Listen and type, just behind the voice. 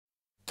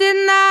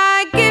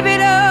I give it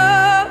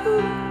up.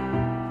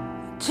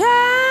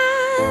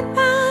 Tried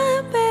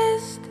my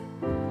best,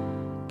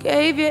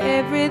 gave you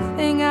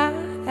everything I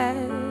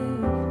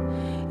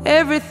have,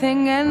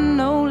 everything and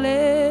no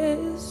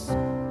less.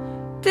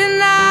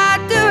 Didn't I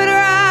do it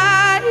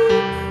right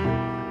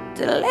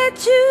to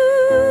let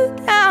you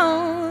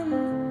down?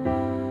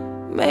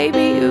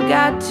 Maybe you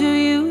got too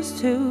used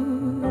to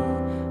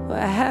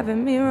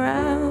having me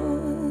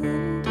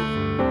around.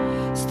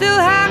 Still,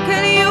 how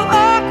can you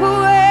walk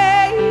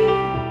away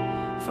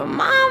from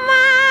all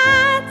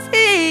my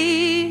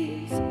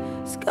tears?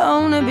 It's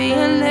gonna be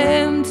an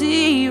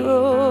empty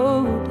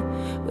road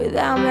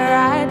without me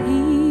right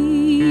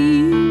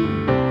here.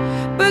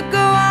 But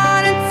go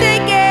on and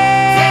take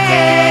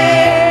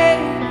it,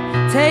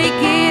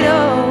 take it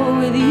all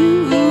with you.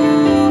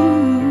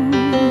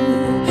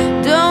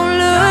 Don't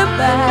look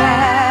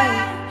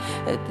back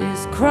at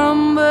this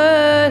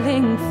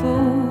crumbling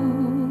fool.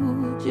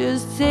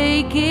 Just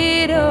take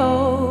it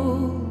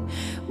all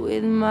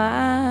with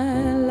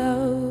my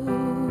love.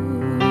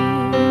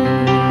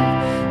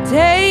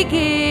 Take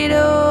it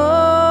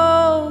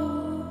all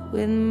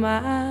with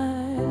my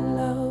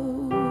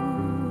love.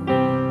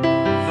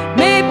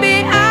 Maybe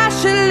I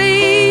should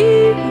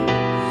leave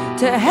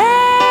to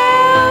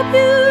help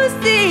you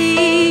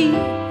see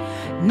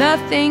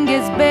nothing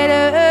gets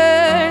better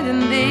than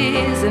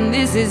this, and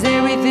this is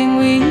everything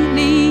we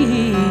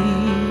need.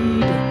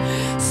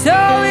 So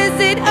is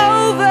it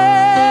over?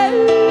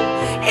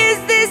 Is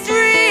this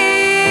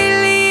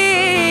really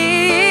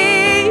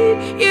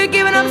it? You're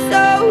giving up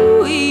so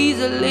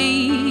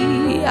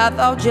easily. I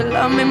thought you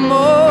loved me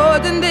more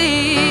than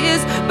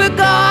this. But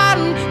go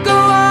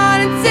on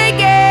and take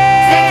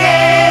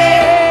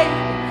it,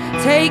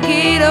 take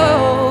it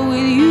all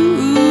with you.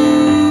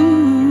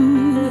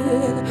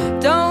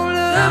 Don't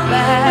look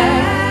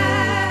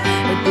back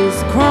at this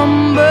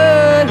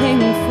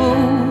crumbling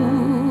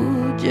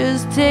fool.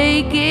 Just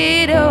take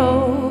it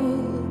all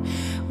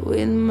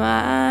with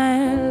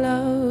my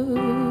love.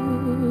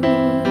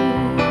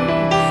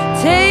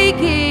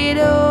 Take it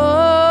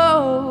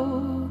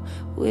all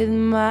with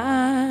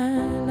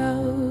my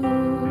love.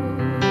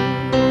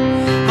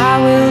 I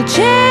will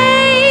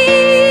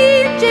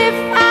change if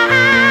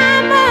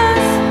I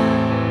must.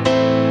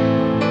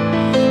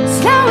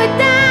 Slow it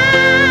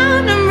down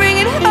and bring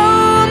it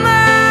home. I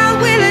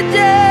will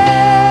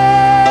adjust.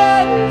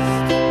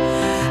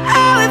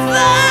 Oh, if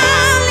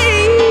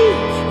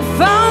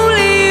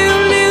only you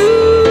knew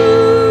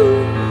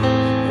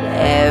that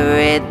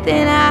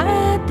everything I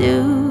do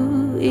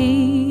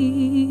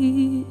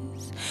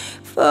is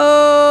for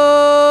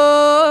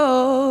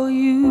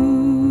you.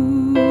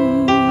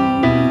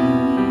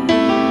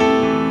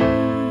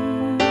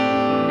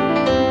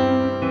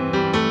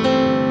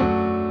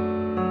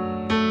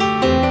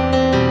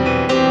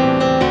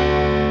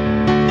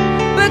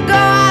 But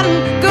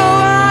go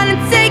on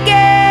and take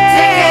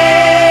it,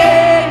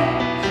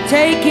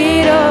 take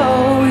it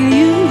all with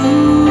you.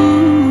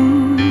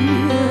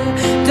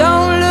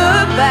 Don't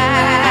look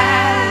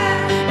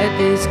back at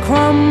this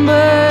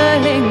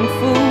crumbling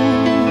fool.